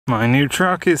My new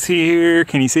truck is here.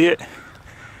 Can you see it?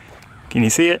 Can you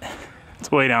see it? It's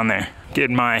way down there.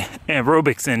 Getting my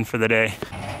aerobics in for the day.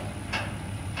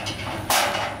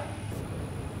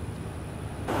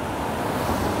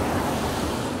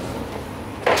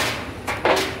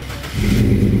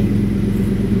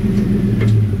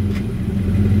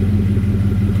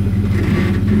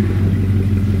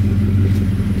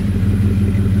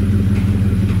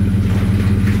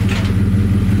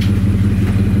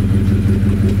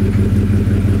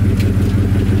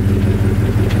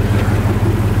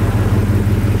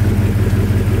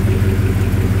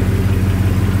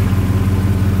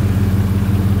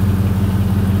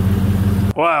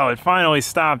 Wow, it finally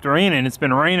stopped raining. It's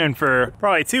been raining for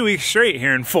probably 2 weeks straight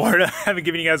here in Florida. I haven't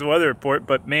given you guys a weather report,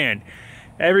 but man,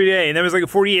 every day. And there was like a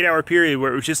 48-hour period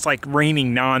where it was just like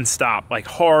raining nonstop, like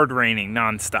hard raining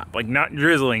nonstop, like not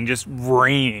drizzling, just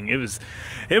raining. It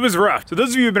was rough. So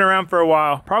those of you who've been around for a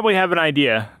while probably have an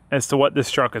idea as to what this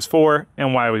truck is for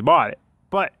and why we bought it.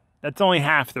 But that's only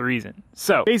half the reason.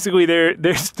 So basically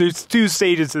there's two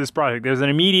stages to this project. There's an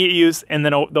immediate use and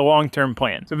then the long-term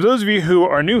plan. So for those of you who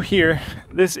are new here,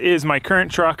 this is my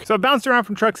current truck. So I bounced around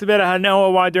from trucks a bit. I had an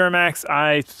LOY Duramax.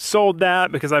 I sold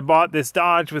that because I bought this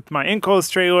Dodge with my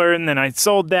enclosed trailer, and then I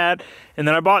sold that, and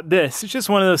then I bought this. It's just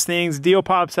one of those things, deal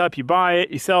pops up, you buy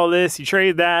it, you sell this, you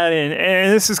trade that,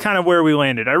 and this is kind of where we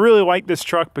landed. I really like this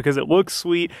truck because it looks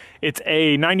sweet. It's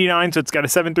a 99, so it's got a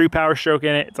 7.3 Power Stroke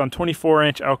in it. It's on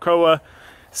 24-inch Alcoa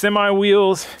semi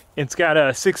wheels. It's got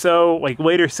a 6.0, like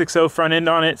later 6.0 front end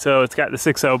on it, so it's got the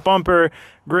 6.0 bumper,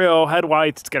 grill,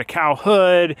 headlights. It's got a cow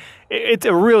hood. It's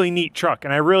a really neat truck,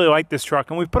 and I really like this truck,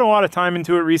 and we've put a lot of time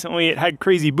into it recently. It had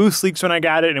crazy boost leaks when I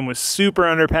got it and was super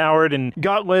underpowered and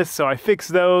gutless, so I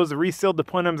fixed those, resealed the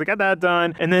plenums, I got that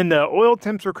done, and then the oil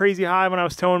temps were crazy high when I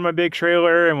was towing my big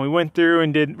trailer, and we went through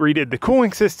and redid the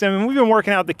cooling system, and we've been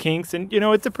working out the kinks, and you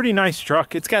know, it's a pretty nice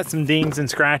truck. It's got some dings and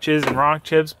scratches and rock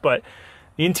chips, but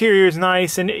the interior is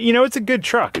nice, and you know, it's a good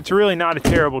truck. It's really not a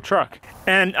terrible truck.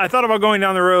 And I thought about going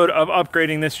down the road of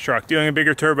upgrading this truck, doing a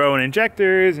bigger turbo and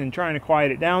injectors and trying to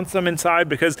quiet it down some inside,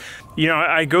 because you know,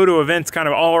 I go to events kind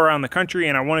of all around the country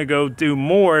and I want to go do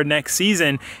more next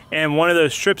season, and one of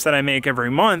those trips that I make every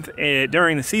month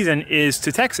during the season is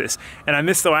to Texas, and I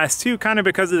missed the last two kind of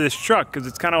because of this truck, because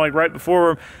it's kind of like right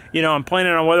before, you know, I'm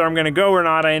planning on whether I'm going to go or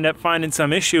not, I end up finding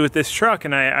some issue with this truck,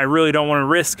 and I really don't want to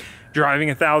risk driving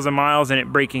 1,000 miles and it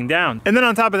breaking down. And then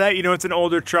on top of that, you know, it's an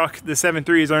older truck. The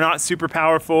 7.3s are not super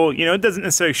powerful. You know, it doesn't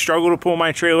necessarily struggle to pull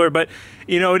my trailer, but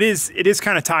you know, it is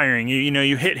kind of tiring. You know,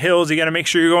 you hit hills, you got to make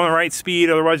sure you're going the right speed,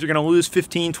 otherwise you're going to lose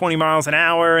 15, 20 miles an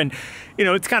hour. And you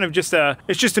know, it's kind of just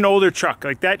it's just an older truck.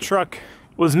 Like that truck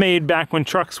was made back when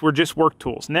trucks were just work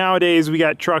tools. Nowadays we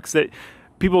got trucks that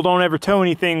people don't ever tow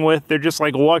anything with. They're just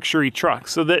like luxury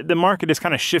trucks. So the market has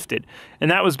kind of shifted. And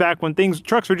that was back when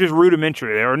trucks were just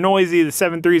rudimentary. They were noisy. The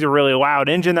 7.3s are really loud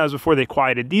engine. That was before they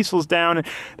quieted diesels down. And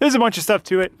there's a bunch of stuff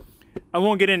to it. I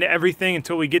won't get into everything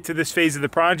until we get to this phase of the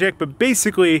project. But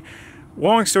basically,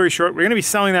 long story short, we're going to be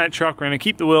selling that truck. We're going to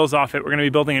keep the wheels off it. We're going to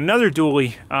be building another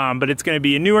dually, but it's going to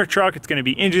be a newer truck. It's going to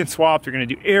be engine swapped. We're going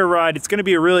to do air ride. It's going to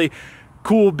be a really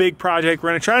cool, big project. We're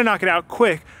going to try to knock it out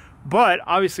quick. But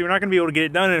obviously we're not going to be able to get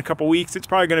it done in a couple weeks. It's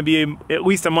probably going to be at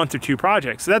least a month or two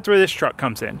project. So that's where this truck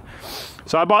comes in.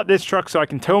 So I bought this truck so I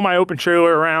can tow my open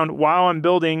trailer around while I'm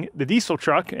building the diesel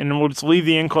truck, and we'll just leave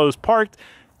the enclosed parked,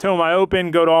 tow my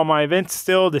open, go to all my events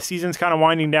still. The season's kind of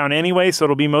winding down anyway, so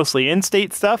it'll be mostly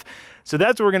in-state stuff. So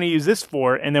that's what we're going to use this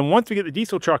for. And then once we get the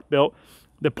diesel truck built,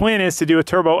 the plan is to do a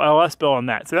turbo LS build on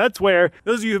that. So that's where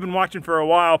those of you who've been watching for a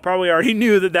while probably already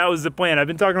knew that that was the plan. I've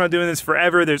been talking about doing this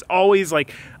forever. There's always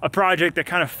like a project that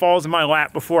kind of falls in my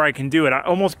lap before I can do it. I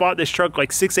almost bought this truck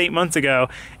like 6-8 months ago,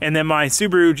 and then my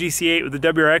Subaru GC8 with the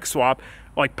WRX swap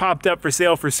like popped up for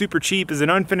sale for super cheap as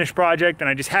an unfinished project, and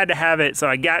I just had to have it, so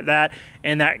I got that,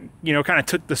 and that, you know, kind of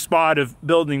took the spot of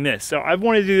building this. So I've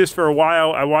wanted to do this for a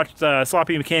while. I watched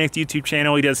Sloppy Mechanics YouTube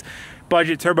channel. He does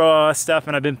budget turbo stuff,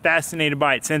 and I've been fascinated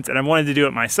by it since, and I wanted to do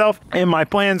it myself. And my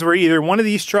plans were either one of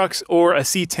these trucks or a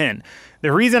C10.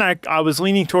 The reason I was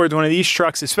leaning towards one of these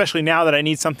trucks, especially now that I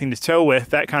need something to tow with,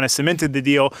 that kind of cemented the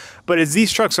deal, but as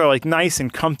these trucks are like nice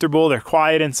and comfortable, they're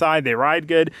quiet inside, they ride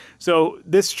good. So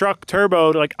this truck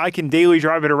turbo, like I can daily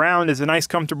drive it around as a nice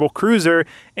comfortable cruiser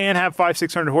and have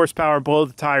 500-600 horsepower, blow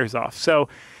the tires off. So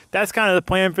that's kind of the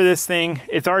plan for this thing.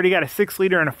 It's already got a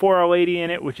 6-liter and a 4L80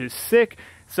 in it, which is sick.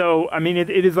 So, I mean, it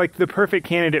is like the perfect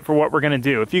candidate for what we're going to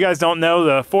do. If you guys don't know,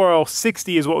 the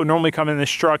 4L60 is what would normally come in this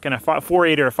truck, and a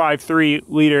 4.8 or a 5.3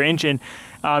 liter engine.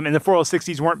 And the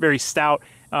 4L60s weren't very stout.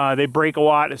 They break a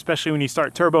lot, especially when you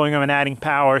start turboing them and adding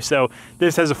power. So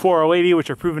this has a 4080, which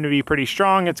are proven to be pretty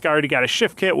strong. It's already got a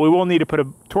shift kit. We will need to put a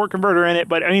torque converter in it,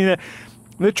 but I mean,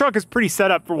 the truck is pretty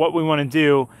set up for what we want to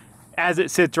do as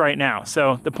it sits right now.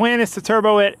 So the plan is to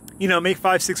turbo it, you know, make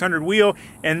 500-600 wheel,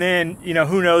 and then, you know,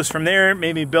 who knows from there,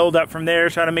 maybe build up from there,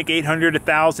 try to make 800,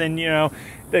 1,000, you know.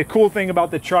 The cool thing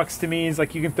about the trucks to me is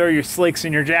like you can throw your slicks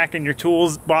and your jack and your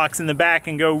tools box in the back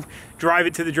and go drive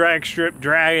it to the drag strip,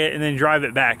 drag it, and then drive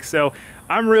it back. So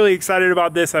I'm really excited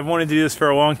about this. I've wanted to do this for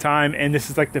a long time, and this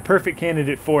is like the perfect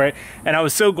candidate for it. And I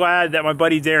was so glad that my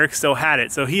buddy Derek still had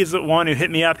it. So he's the one who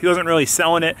hit me up. He wasn't really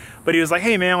selling it, but he was like,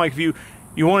 hey man, like if you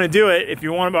want to do it, if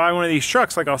you want to buy one of these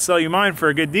trucks, like I'll sell you mine for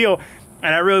a good deal.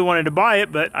 And I really wanted to buy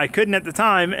it, but I couldn't at the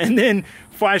time. And then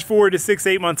flash forward to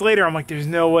 6-8 months later, I'm like, there's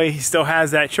no way he still has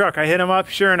that truck. I hit him up,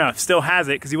 sure enough, still has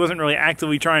it, because he wasn't really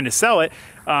actively trying to sell it.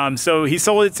 So he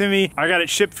sold it to me. I got it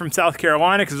shipped from South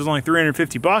Carolina because it was only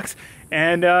 350 bucks.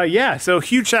 And yeah, so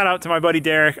huge shout out to my buddy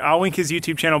Derek. I'll link his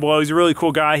YouTube channel below. He's a really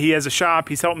cool guy. He has a shop.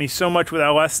 He's helped me so much with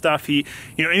LS stuff. He,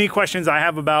 you know, any questions I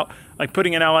have about like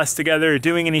putting an LS together or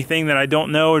doing anything that I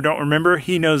don't know or don't remember,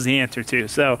 he knows the answer to.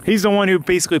 So he's the one who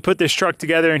basically put this truck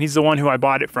together, and he's the one who I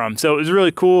bought it from. So it was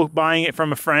really cool buying it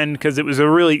from a friend because it was a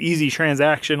really easy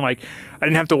transaction. Like I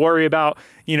didn't have to worry about,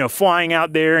 you know, flying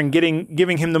out there and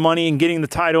giving him the money and getting the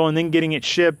title and then getting it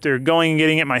shipped, or going and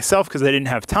getting it myself because I didn't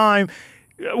have time.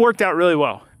 It worked out really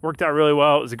well. Worked out really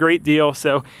well. It was a great deal.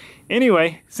 So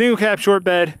anyway, single cab short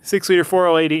bed, 6-liter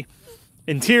 4080.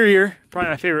 Interior,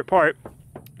 probably my favorite part.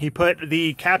 He put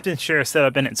the captain's chair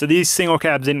setup in it. So these single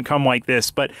cabs didn't come like this,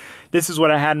 but this is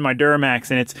what I had in my Duramax,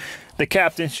 and it's the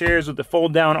captain's chairs with the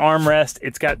fold down armrest.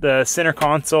 It's got the center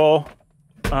console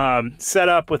set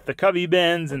up with the cubby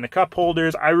bins and the cup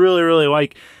holders. I really, really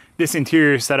like this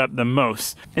interior setup the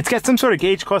most. It's got some sort of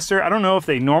gauge cluster. I don't know if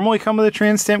they normally come with a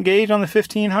trans temp gauge on the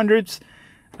 1500s.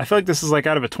 I feel like this is like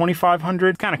out of a 2500.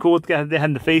 It's kind of cool. They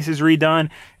had the faces redone.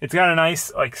 It's got a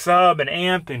nice like sub and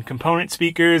amp and component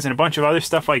speakers and a bunch of other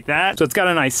stuff like that. So it's got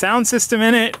a nice sound system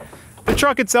in it. The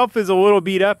truck itself is a little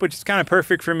beat up, which is kind of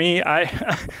perfect for me.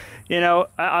 You know,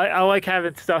 I like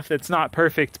having stuff that's not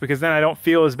perfect, because then I don't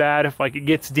feel as bad if like it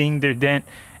gets dinged or dent,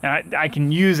 and I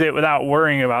can use it without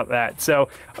worrying about that. So,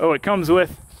 oh, it comes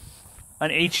with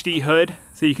an HD hood,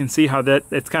 so you can see how that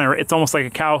it's almost like a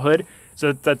cow hood.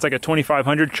 So that's like a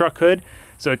 2500 truck hood.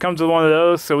 So it comes with one of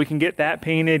those, so we can get that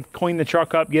painted, clean the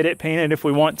truck up, get it painted if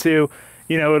we want to.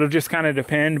 You know, it'll just kind of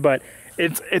depend, but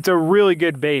it's a really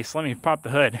good base. Let me pop the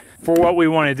hood for what we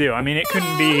want to do. I mean, it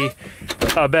couldn't be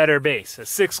a better base. A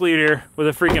 6-liter with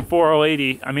a freaking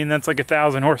 4080. I mean, that's like a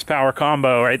 1,000 horsepower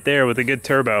combo right there with a good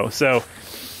turbo. So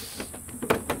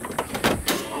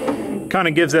kind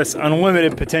of gives us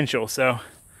unlimited potential. So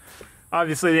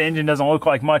obviously the engine doesn't look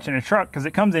like much in a truck because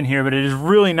it comes in here, but it is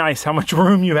really nice how much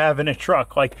room you have in a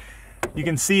truck. Like you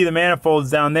can see the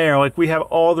manifolds down there. Like we have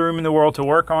all the room in the world to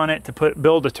work on it, to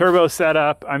build a turbo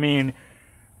setup. I mean,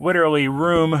 literally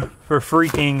room for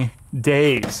freaking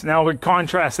days. Now we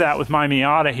contrast that with my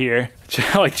Miata here.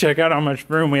 Like check out how much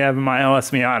room we have in my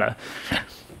LS Miata.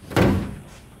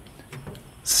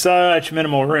 Such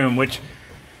minimal room, which,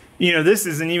 you know, this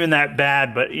isn't even that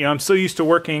bad, but you know, I'm so used to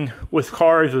working with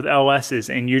cars with LSs,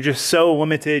 and you're just so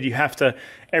limited. You have to,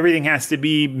 everything has to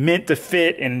be meant to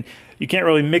fit, and you can't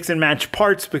really mix and match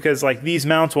parts because like these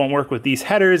mounts won't work with these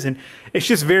headers, and it's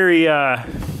just very,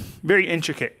 very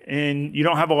intricate, and you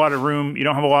don't have a lot of room. You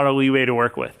don't have a lot of leeway to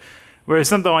work with. Whereas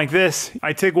something like this,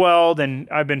 I TIG weld, and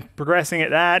I've been progressing at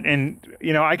that, and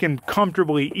you know, I can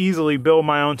comfortably, easily build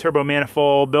my own turbo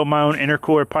manifold, build my own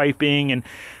intercooler piping, and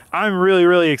I'm really,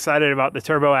 really excited about the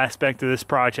turbo aspect of this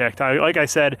project. Like I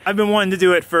said, I've been wanting to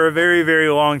do it for a very, very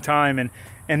long time,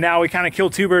 and now we kind of kill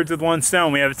two birds with one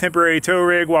stone. We have a temporary tow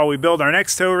rig while we build our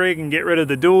next tow rig and get rid of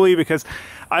the dually, because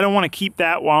I don't want to keep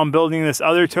that while I'm building this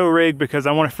other tow rig, because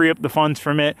I want to free up the funds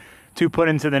from it to put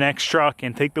into the next truck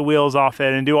and take the wheels off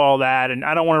it and do all that. And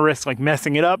I don't want to risk like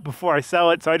messing it up before I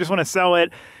sell it. So I just want to sell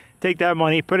it, take that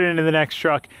money, put it into the next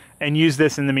truck, and use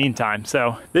this in the meantime.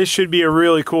 So this should be a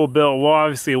really cool build. We'll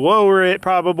obviously lower it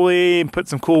probably and put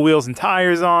some cool wheels and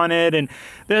tires on it. And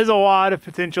there's a lot of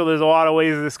potential. There's a lot of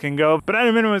ways this can go. But at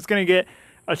a minimum, it's going to get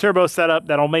a turbo setup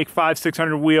that'll make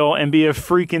 500-600 wheel and be a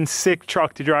freaking sick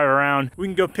truck to drive around. We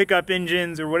can go pick up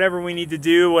engines or whatever we need to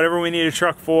do, whatever we need a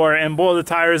truck for, and blow the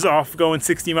tires off going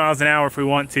 60 miles an hour if we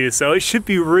want to. So it should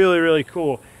be really, really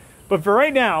cool. But for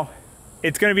right now,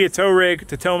 it's going to be a tow rig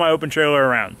to tow my open trailer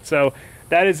around. So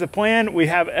that is the plan. We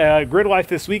have a grid life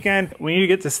this weekend. We need to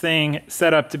get this thing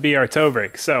set up to be our tow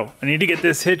rig. So I need to get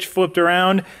this hitch flipped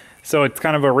around so it's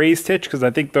kind of a raised hitch, because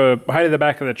I think the height of the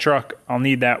back of the truck, I'll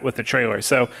need that with the trailer.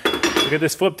 So we're get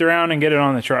this flipped around and get it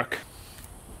on the truck.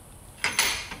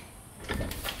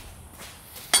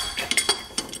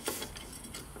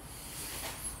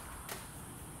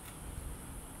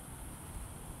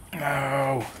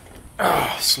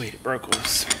 Oh, sweet, it broke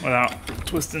loose without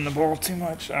twisting the ball too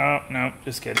much. Oh, no,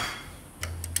 just kidding.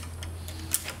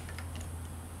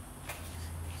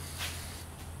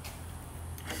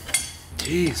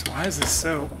 Jeez, why is this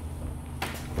so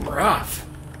rough?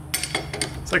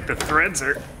 It's like the threads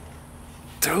are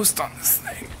toast on this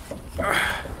thing. Ugh.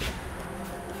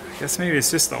 I guess maybe it's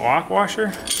just the lock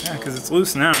washer? Yeah, because it's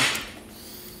loose now.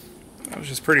 That was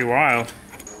just pretty wild.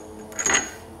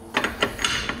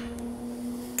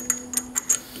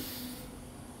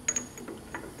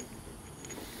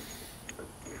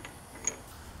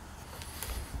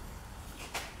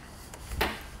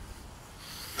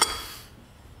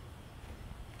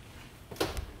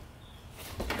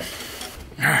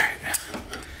 Alright, I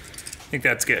think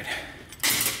that's good.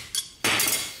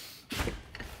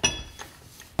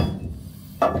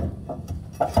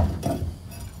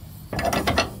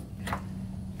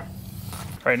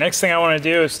 Alright, next thing I want to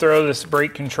do is throw this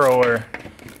brake controller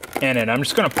in it. I'm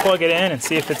just going to plug it in and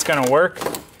see if it's going to work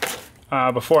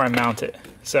before I mount it.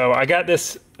 So I got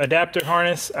this adapter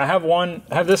harness. I have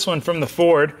this one from the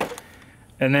Ford,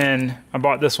 and then I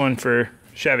bought this one for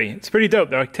Chevy. It's pretty dope.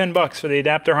 They're like 10 bucks for the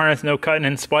adapter harness, no cutting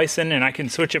and splicing, and I can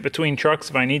switch it between trucks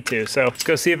if I need to. So let's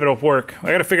go see if it'll work.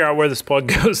 I gotta figure out where this plug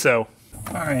goes though.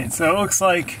 Alright, so it looks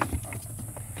like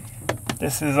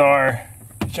this is our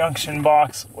junction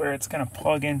box where it's gonna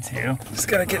plug into. Just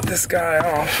gotta get this guy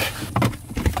off.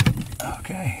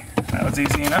 Okay, that was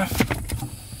easy enough.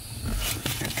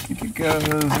 I think it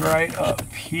goes right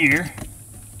up here.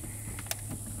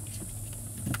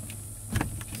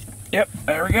 Yep,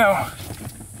 there we go.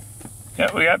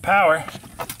 Yep, we got power.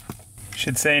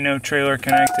 Should say no trailer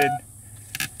connected.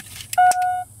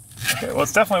 Okay, well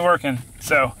it's definitely working.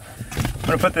 So I'm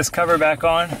gonna put this cover back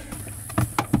on.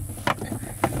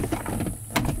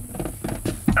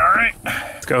 All right,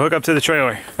 let's go hook up to the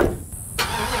trailer.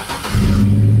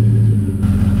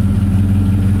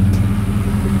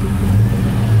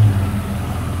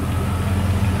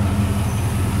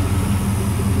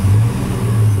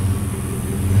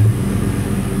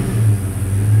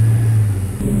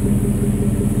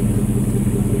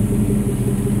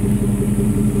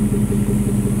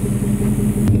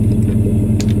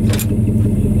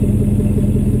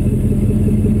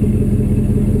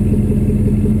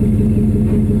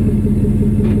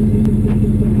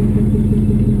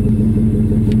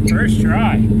 First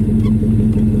try.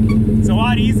 It's a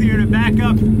lot easier to back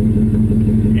up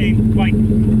and like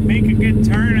make a good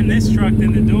turn in this truck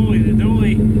than the dually. The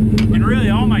dually, and really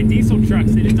all my diesel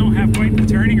trucks, they just don't have quite the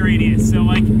turning radius. So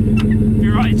like,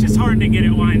 it's just hard to get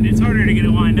it lined. It's harder to get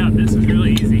it lined up. This is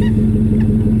really easy.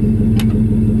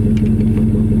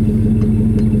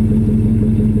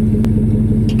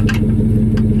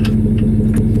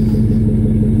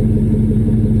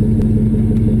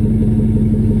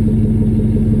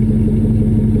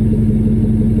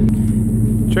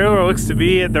 Trailer looks to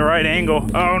be at the right angle.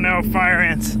 Oh no, fire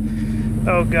ants.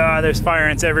 Oh god, there's fire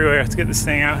ants everywhere. Let's get this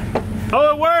thing out.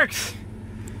 Oh, it works!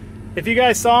 If you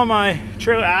guys saw my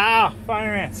trailer,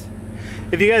 fire ants.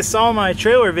 If you guys saw my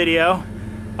trailer video,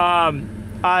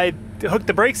 I hooked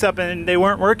the brakes up and they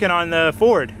weren't working on the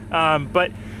Ford.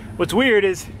 But what's weird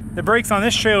is the brakes on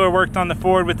this trailer worked on the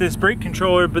Ford with this brake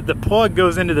controller, but the plug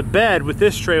goes into the bed with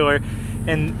this trailer,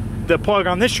 and the plug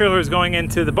on this trailer is going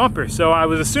into the bumper. So I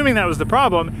was assuming that was the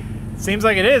problem. Seems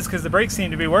like it is because the brakes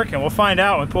seem to be working. We'll find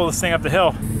out when we pull this thing up the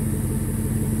hill.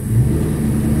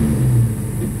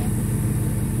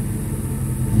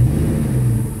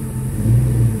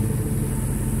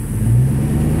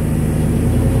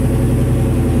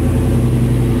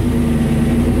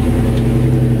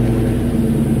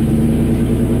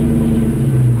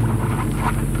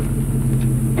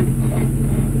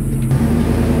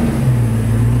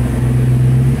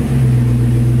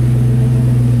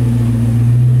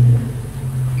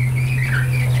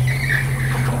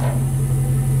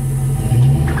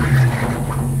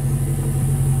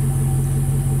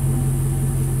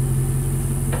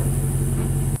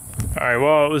 Alright,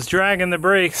 well, it was dragging the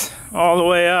brakes all the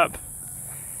way up.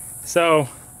 So,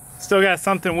 still got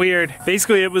something weird.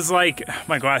 Basically, it was like,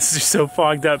 my glasses are so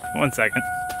fogged up. One second.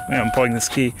 I'm unplugging this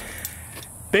key.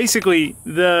 Basically,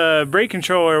 the brake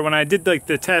controller, when I did like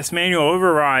the test manual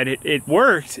override, it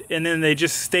worked, and then they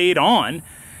just stayed on.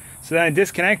 So then I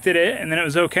disconnected it, and then it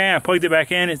was okay. I plugged it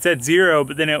back in, it said 0,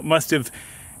 but then it must have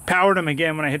powered them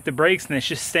again when I hit the brakes, and it's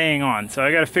just staying on. So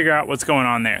I got to figure out what's going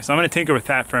on there. So I'm going to tinker with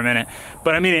that for a minute.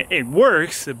 But I mean, it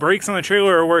works. The brakes on the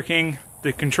trailer are working.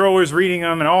 the controller's reading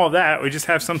them and all of that. We just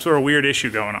have some sort of weird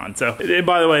issue going on. So,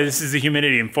 by the way, this is the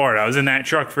humidity in Florida. I was in that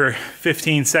truck for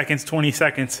 15 seconds, 20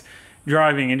 seconds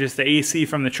driving, and just the AC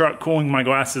from the truck cooling my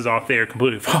glasses off, they are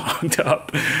completely fogged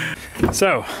up.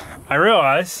 So, I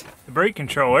realized the brake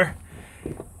controller,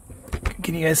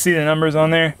 can you guys see the numbers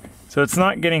on there? So it's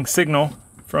not getting signal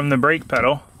from the brake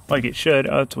pedal like it should.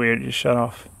 Oh, that's weird, it just shut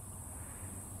off.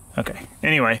 Okay,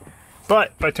 anyway,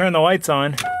 but if I turn the lights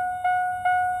on,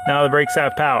 now the brakes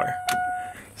have power.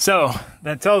 So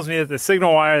that tells me that the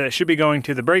signal wire that should be going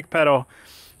to the brake pedal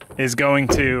is going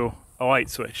to a light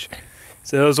switch.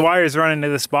 So those wires run into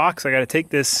this box. I gotta take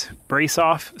this brace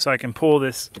off so I can pull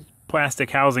this plastic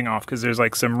housing off, because there's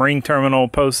like some ring terminal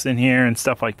posts in here and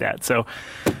stuff like that. So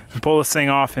I pull this thing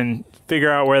off and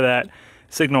figure out where that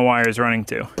signal wire is running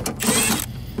to.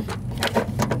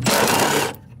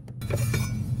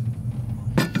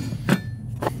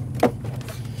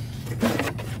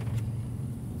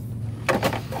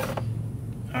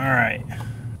 Alright,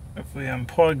 if we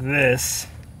unplug this,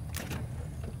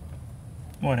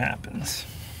 what happens?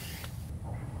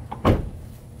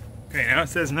 Okay, now it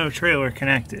says no trailer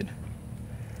connected.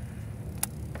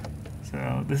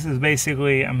 So this is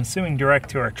basically, I'm assuming,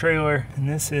 direct to our trailer, and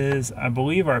this is, I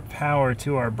believe, our power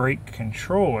to our brake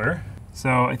controller.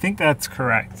 So I think that's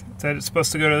correct. It said it's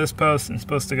supposed to go to this post and it's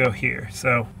supposed to go here.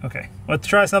 So, okay, let's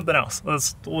try something else.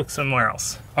 Let's look somewhere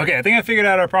else. Okay, I think I figured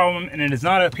out our problem, and it is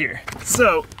not up here.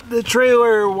 So the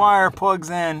trailer wire plugs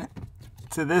in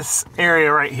to this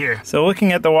area right here. So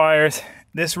looking at the wires,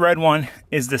 this red one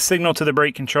is the signal to the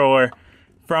brake controller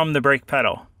from the brake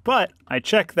pedal. But I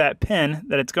check that pin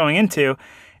that it's going into,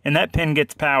 and that pin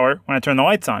gets power when I turn the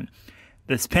lights on.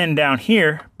 This pin down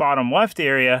here, bottom left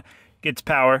area, gets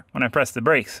power when I press the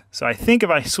brakes. So I think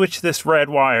if I switch this red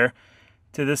wire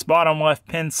to this bottom left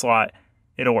pin slot,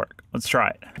 it'll work. Let's try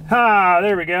it. Ah,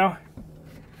 there we go.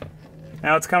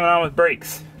 Now it's coming on with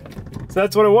brakes. So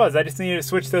that's what it was. I just needed to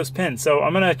switch those pins. So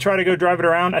I'm gonna try to go drive it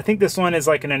around. I think this one is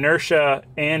like an inertia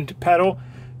and pedal.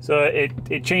 So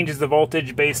it changes the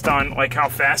voltage based on like how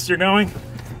fast you're going.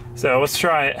 So let's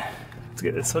try it. Let's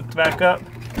get this hooked back up.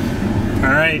 All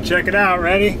right, check it out.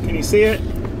 Ready? Can you see it?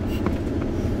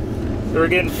 So we're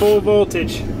getting full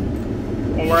voltage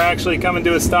when we're actually coming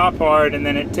to a stop hard, and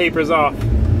then it tapers off.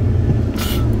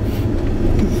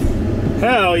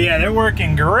 Hell yeah, they're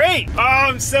working great. Oh,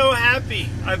 I'm so happy.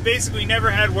 I've basically never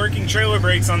had working trailer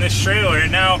brakes on this trailer,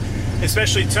 and now,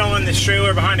 especially towing this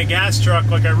trailer behind a gas truck,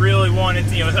 like I really wanted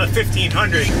to, you know, a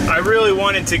 1500, I really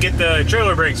wanted to get the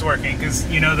trailer brakes working, because,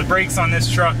 you know, the brakes on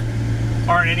this truck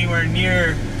aren't anywhere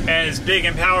near as big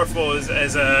and powerful as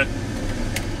a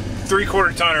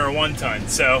 3/4 ton or a 1 ton.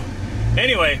 So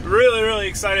anyway, really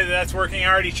excited that that's working.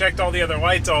 I already checked all the other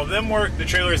lights, all of them work. The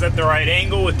trailer's at the right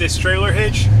angle with this trailer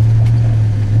hitch.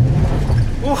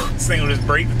 Ooh, this thing will just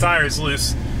break the tires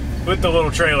loose with the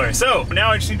little trailer. So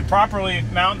now I just need to properly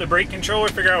mount the brake controller,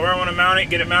 figure out where I want to mount it,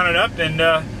 get it mounted up, and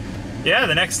yeah,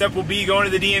 the next step will be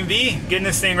going to the DMV, getting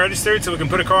this thing registered so we can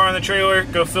put a car on the trailer,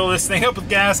 go fill this thing up with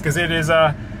gas because it is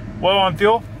low on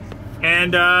fuel,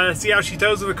 and see how she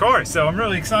tows with the car. So I'm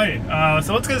really excited.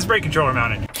 So let's get this brake controller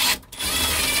mounted.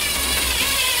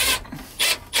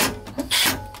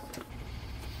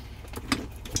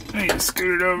 I need to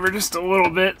scoot it over just a little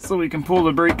bit so we can pull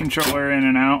the brake controller in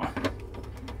and out.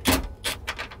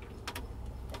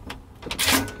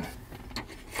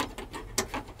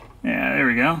 Yeah, there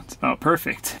we go. It's about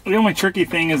perfect. The only tricky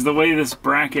thing is the way this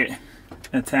bracket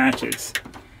attaches.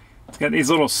 It's got these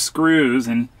little screws,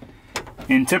 and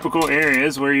in typical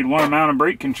areas where you'd want to mount a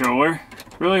brake controller,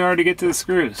 it's really hard to get to the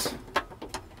screws.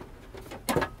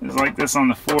 It's like this on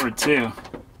the Ford too.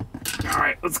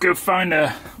 Alright, let's go find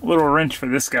a little wrench for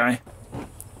this guy.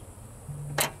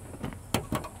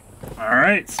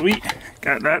 Alright, sweet.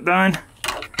 Got that done.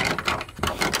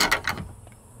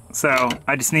 So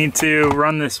I just need to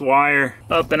run this wire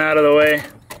up and out of the way.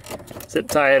 Zip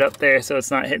tie it up there so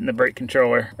it's not hitting the brake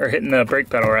controller, or hitting the brake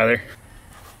pedal rather.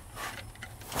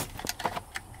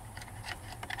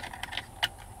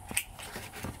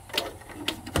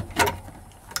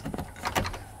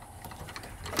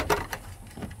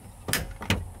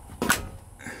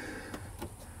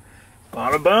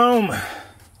 Bada boom!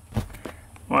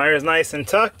 Wire is nice and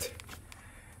tucked.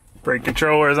 Brake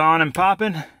controller is on and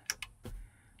popping.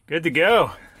 Good to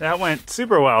go. That went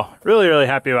super well. Really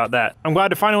happy about that. I'm glad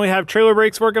to finally have trailer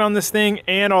brakes working on this thing,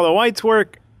 and all the lights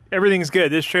work. Everything's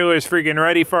good. This trailer is freaking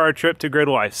ready for our trip to Grid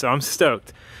Life, so I'm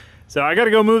stoked. So I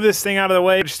gotta go move this thing out of the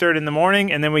way, start in the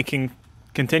morning, and then we can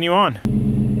continue on.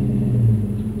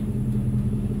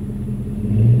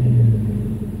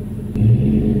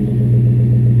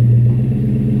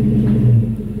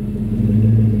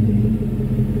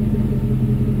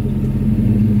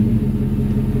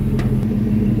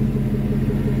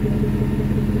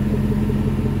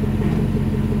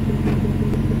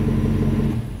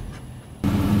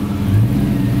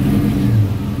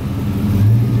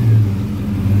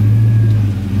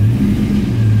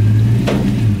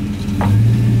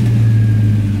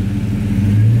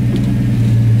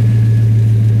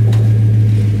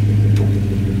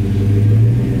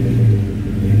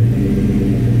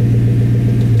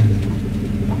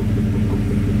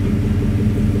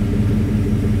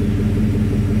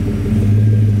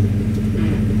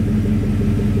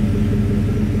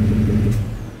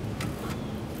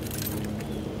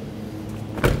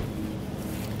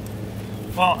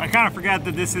 kind of forgot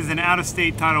that this is an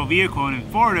out-of-state title vehicle, and in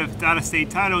Florida, if it's out-of-state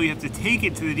title, you have to take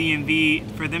it to the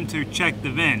DMV for them to check the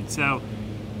VIN. So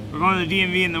we're going to the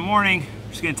DMV in the morning. We're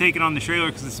just gonna take it on the trailer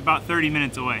because it's about 30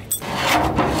 minutes away.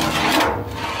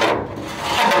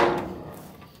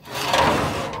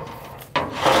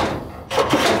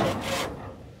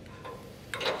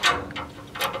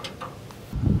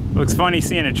 Looks funny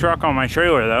seeing a truck on my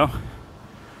trailer though.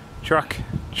 Truck,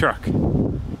 truck,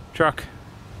 truck,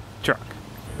 truck.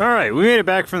 All right, we made it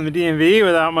back from the DMV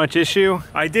without much issue.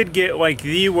 I did get like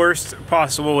the worst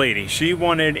possible lady. She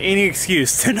wanted any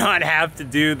excuse to not have to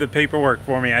do the paperwork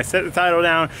for me. I set the title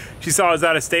down. She saw I was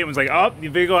out of state and was like, oh,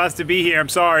 your vehicle has to be here, I'm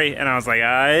sorry. And I was like,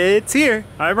 it's here,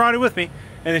 I brought it with me.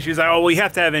 And then she was like, oh, well, you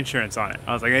have to have insurance on it.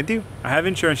 I was like, I do, I have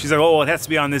insurance. She's like, oh, well, it has to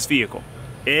be on this vehicle.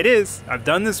 It is, I've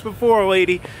done this before,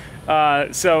 lady.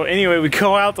 So anyway, we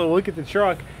go out to look at the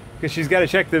truck because she's got to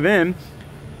check the VIN.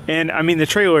 And I mean, the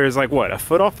trailer is like, what, a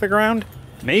foot off the ground?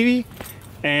 Maybe?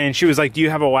 And she was like, do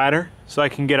you have a ladder so I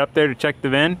can get up there to check the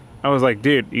VIN? I was like,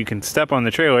 dude, you can step on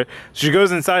the trailer. So she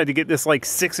goes inside to get this like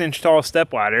 6-inch tall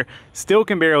step ladder, still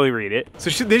can barely read it. So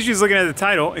then she's looking at the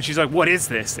title and she's like, what is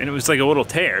this? And it was like a little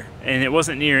tear and it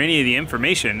wasn't near any of the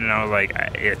information. And I was like,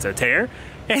 it's a tear?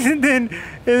 And then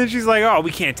she's like, oh,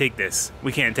 we can't take this.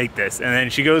 We can't take this. And then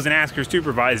she goes and asks her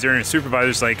supervisor, and her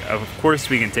supervisor's like, of course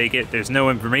we can take it. There's no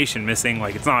information missing.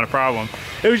 Like, it's not a problem.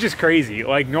 It was just crazy.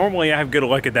 Like, normally I have good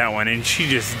luck at that one, and she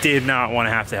just did not want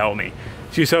to have to help me.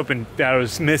 She was hoping that I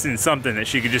was missing something that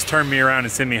she could just turn me around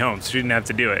and send me home so she didn't have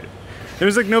to do it. There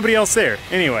was like nobody else there.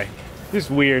 Anyway, just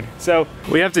weird. So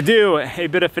we have to do a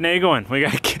bit of finagling. We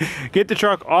gotta get the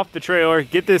truck off the trailer,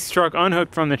 get this truck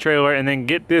unhooked from the trailer, and then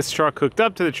get this truck hooked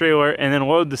up to the trailer, and then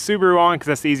load the Subaru on because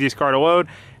that's the easiest car to load,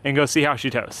 and go see how she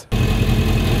tows.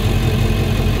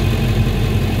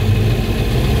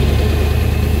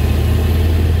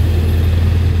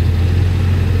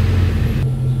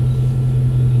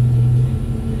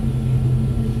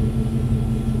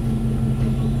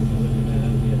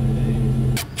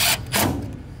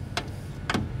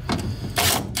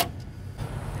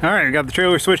 All right, we got the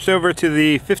trailer switched over to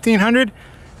the 1500.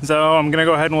 So I'm gonna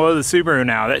go ahead and load the Subaru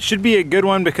now. That should be a good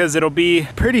one because it'll be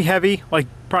pretty heavy, like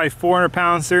probably 400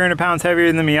 pounds, 300 pounds heavier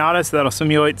than the Miata, so that'll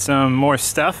simulate some more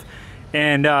stuff.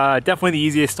 And definitely the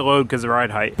easiest to load because of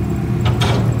ride height.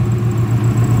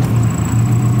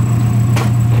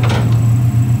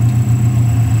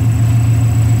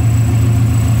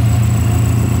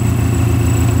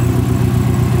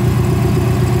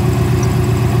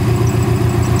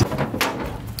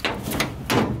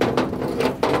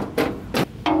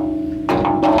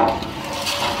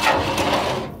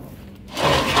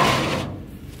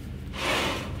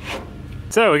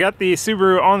 So we got the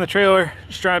Subaru on the trailer,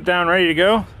 strapped down, ready to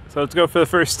go. So let's go for the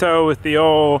first tow with the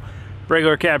old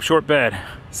regular cab short bed.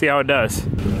 See how it does. A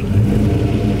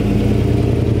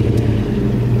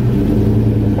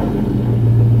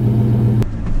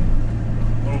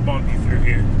little bumpy through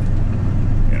here.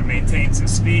 Gotta maintain some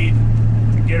speed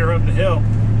to get her up the hill.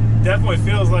 Definitely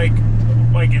feels like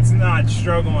it's not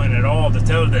struggling at all to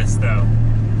tow this though.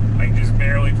 I can just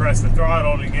barely press the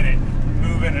throttle to get it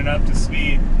moving and up to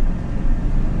speed.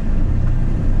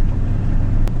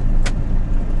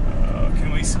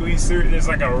 Squeeze through. There's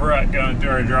like a rut going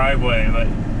through our driveway, but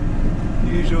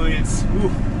usually it's a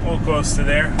little close to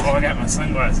there. Oh, I got my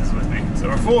sunglasses with me. So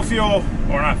we're full fuel,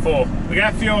 or not full. We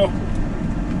got fuel,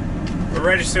 we're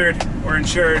registered, we're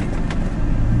insured,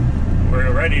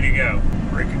 we're ready to go.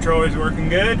 Brake controller's working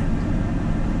good.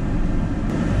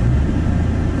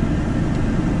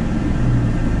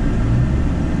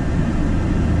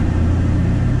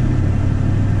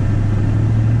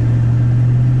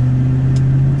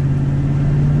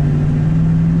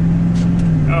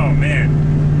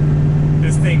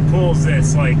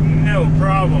 This like no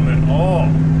problem at all.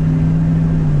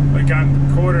 Like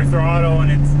I'm quarter throttle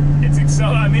and it's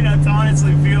I mean, it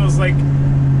honestly feels like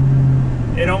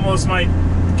it almost might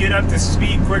get up to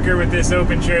speed quicker with this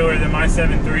open trailer than my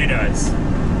 7.3 does.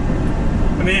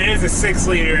 I mean, it is a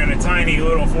 6-liter and a tiny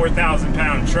little 4,000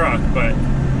 pound truck, but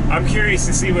I'm curious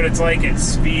to see what it's like at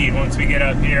speed once we get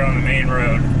up here on the main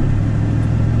road.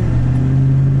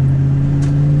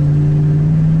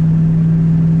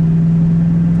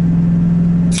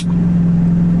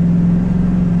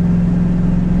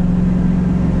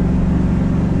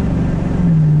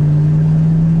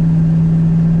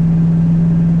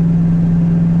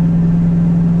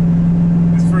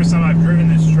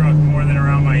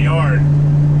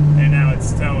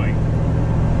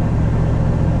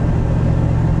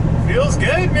 Feels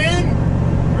good, man.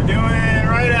 We're doing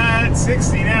right at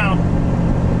 60 now.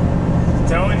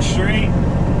 Towing straight.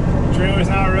 Trailer's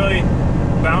not really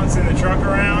bouncing the truck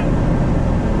around.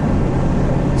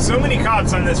 So many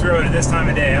cops on this road at this time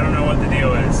of day. I don't know what the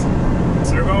deal is.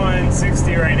 So they're going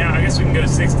 60 right now. I guess we can go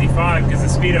 65 because the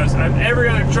speedos. Every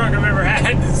other truck I've ever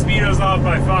had, the speedo's off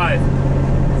by 5.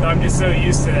 So I'm just so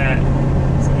used to that.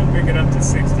 So we'll pick it up to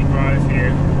 65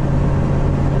 here.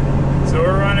 So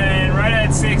we're running right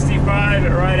at 65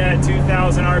 at right at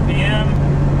 2,000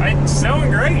 RPM. It's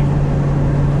selling great.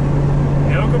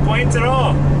 No complaints at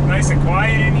all. Nice and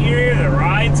quiet in here. The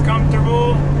ride's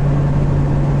comfortable.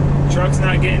 Truck's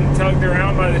not getting tugged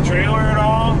around by the trailer at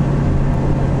all.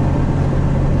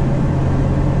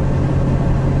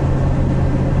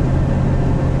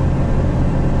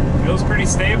 Feels pretty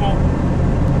stable.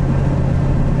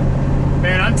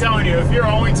 Man, I'm telling you, if you're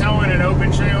only towing an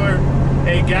open trailer,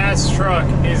 a gas truck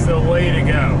is the way to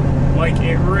go. Like,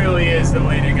 it really is the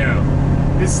way to go.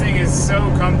 This thing is so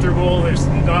comfortable. There's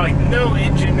like no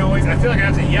engine noise. I feel like I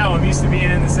have to yell. I'm used to being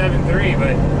in the 7.3,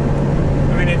 but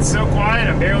I mean, it's so quiet.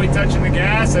 I'm barely touching the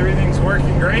gas. Everything's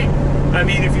working great. I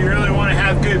mean, if you really want to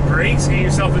have good brakes, get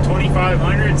yourself a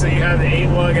 2500 so you have the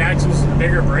 8-lug axles with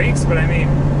bigger brakes. But I mean,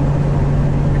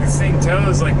 this thing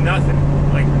tows like nothing.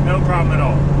 Like, no problem at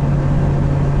all.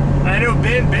 I know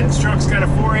Ben's truck's got a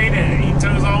 4.8 in it. He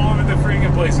tows all over the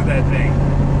freaking place with that thing.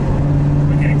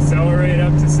 We can accelerate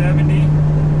up to 70.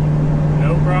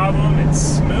 No problem. It's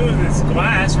smooth as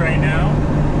glass right now.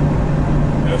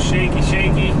 No shaky.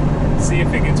 See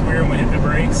if it gets weird when we hit the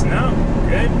brakes. No,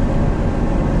 good.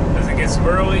 Doesn't get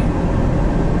squirrely.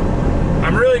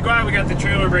 I'm really glad we got the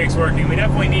trailer brakes working. We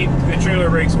definitely need the trailer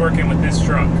brakes working with this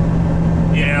truck.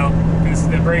 You know, because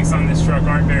the brakes on this truck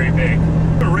aren't very big.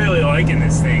 I'm really liking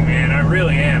this thing, man. I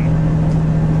really am.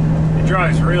 It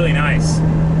drives really nice.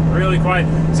 Really quiet.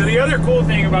 So the other cool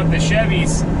thing about the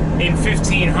Chevys in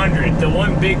 1500, the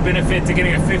one big benefit to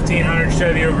getting a 1500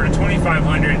 Chevy over a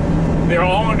 2500, they're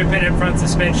all independent front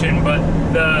suspension, but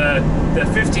the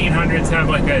 1500s have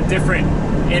like a different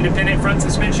independent front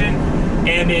suspension,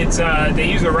 and it's they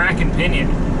use a rack and pinion.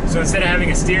 So instead of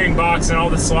having a steering box and all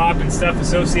the slop and stuff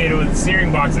associated with the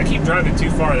steering box, I keep driving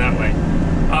too far that way.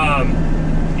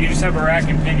 You just have a rack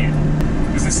and pinion.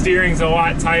 Because the steering's a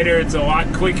lot tighter, it's a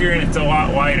lot quicker, and it's a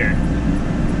lot wider.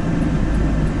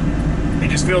 It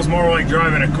just feels more like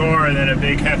driving a car than a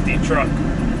big hefty truck.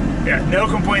 Yeah, no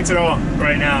complaints at all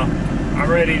right now. I'm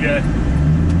ready to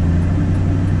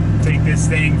take this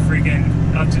thing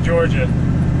freaking up to Georgia.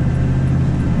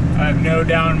 I have no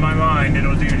doubt in my mind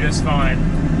it'll do just fine.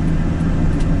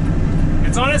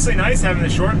 It's honestly nice having the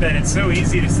short bed. It's so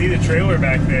easy to see the trailer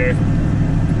back there.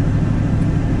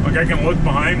 Like, I can look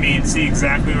behind me and see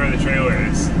exactly where the trailer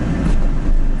is.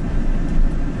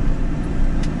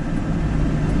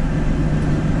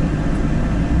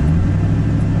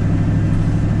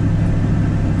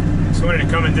 Just wanted to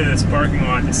come into this parking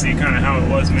lot to see kind of how it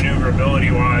was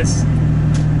maneuverability-wise,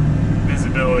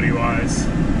 visibility-wise.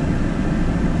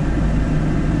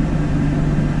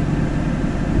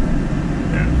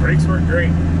 Yeah, brakes work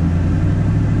great.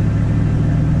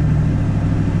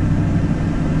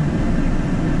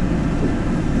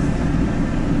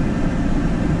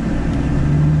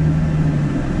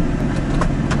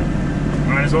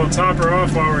 Might as well top her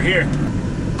off while we're here.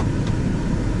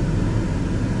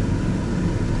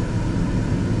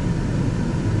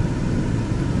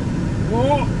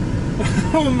 Whoa!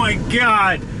 Oh my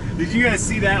God! Did you guys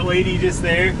see that lady just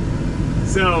there?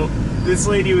 So, this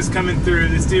lady was coming through,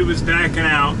 this dude was backing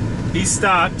out. He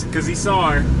stopped because he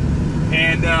saw her,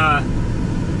 and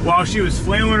while she was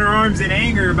flailing her arms in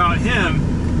anger about him,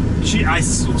 I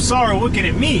saw her looking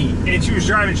at me, and she was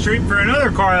driving straight for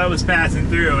another car that was passing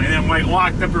through, and then like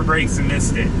locked up her brakes and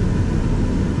missed it.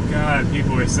 God,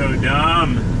 people are so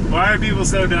dumb. Why are people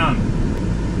so dumb?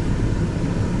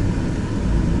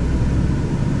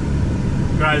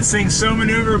 God, this thing's so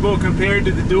maneuverable compared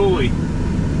to the dually.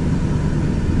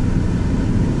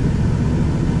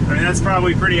 I mean, that's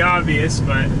probably pretty obvious,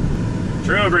 but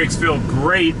trailer brakes feel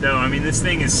great though. I mean, this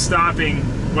thing is stopping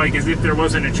like as if there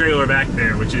wasn't a trailer back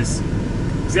there, which is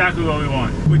exactly what we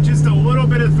want. With just a little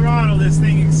bit of throttle, this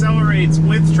thing accelerates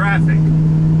with traffic.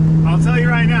 I'll tell you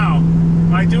right now,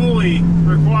 my dually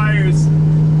requires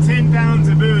 10 pounds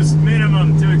of boost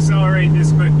minimum to accelerate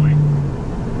this quickly.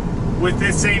 With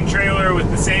this same trailer, with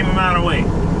the same amount of weight.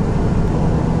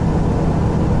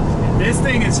 This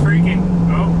thing is freaking,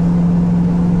 oh,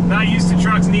 not used to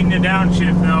trucks needing a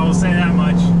downshift though, I'll say that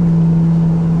much.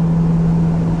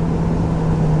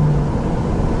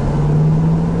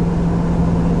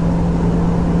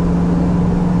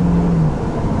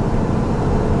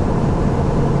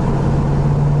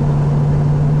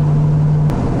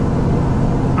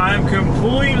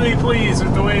 completely pleased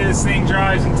with the way this thing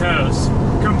drives and tows.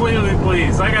 Completely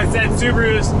pleased. Like I said,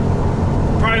 Subaru's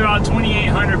probably about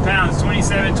 2,800 pounds,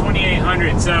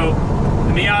 2,800. So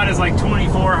the Miata is like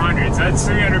 2,400. So that's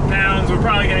 300 pounds. We're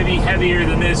probably going to be heavier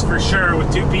than this for sure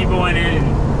with 2 people in it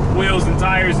and wheels and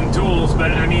tires and tools.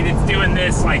 But I mean, it's doing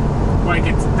this like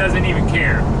it doesn't even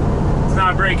care. It's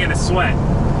not breaking a sweat.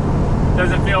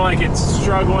 Doesn't feel like it's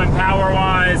struggling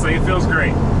power-wise. Like, it feels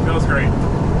great. Feels great.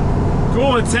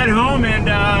 Cool, let's head home and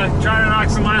try to knock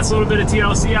some last little bit of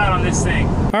TLC out on this thing.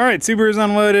 All right, Subaru's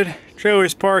unloaded,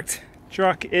 trailer's parked,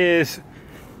 truck is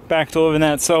back to living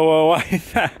that solo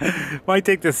life. Might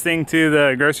take this thing to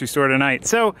the grocery store tonight.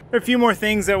 So there are a few more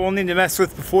things that we'll need to mess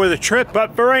with before the trip,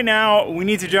 but for right now, we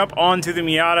need to jump onto the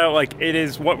Miata. Like, it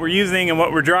is what we're using and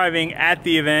what we're driving at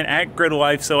the event at Grid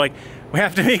Life. So like, we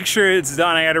have to make sure it's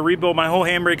done. I got to rebuild my whole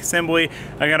handbrake assembly.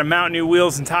 I got to mount new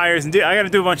wheels and tires, and I got to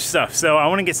do a bunch of stuff. So I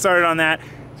want to get started on that.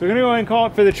 So we're gonna go ahead and call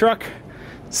it for the truck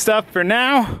stuff for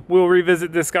now. We'll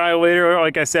revisit this guy later.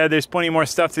 Like I said, there's plenty more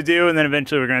stuff to do, and then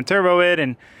eventually we're gonna turbo it,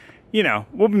 and you know,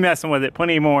 we'll be messing with it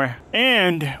plenty more.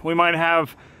 And we might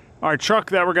have our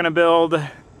truck that we're gonna build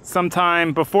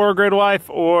sometime before Grid Life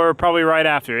or probably right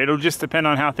after. It'll just depend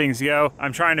on how things go.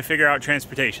 I'm trying to figure out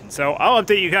transportation. So I'll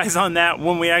update you guys on that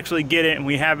when we actually get it and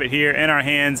we have it here in our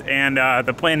hands, and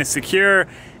the plan is secure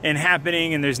and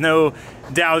happening, and there's no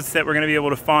doubts that we're gonna be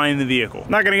able to find the vehicle.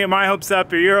 Not gonna get my hopes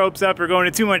up or your hopes up or go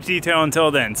into too much detail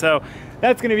until then. So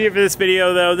that's gonna be it for this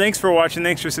video though. Thanks for watching,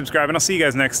 thanks for subscribing. I'll see you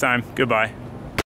guys next time. Goodbye.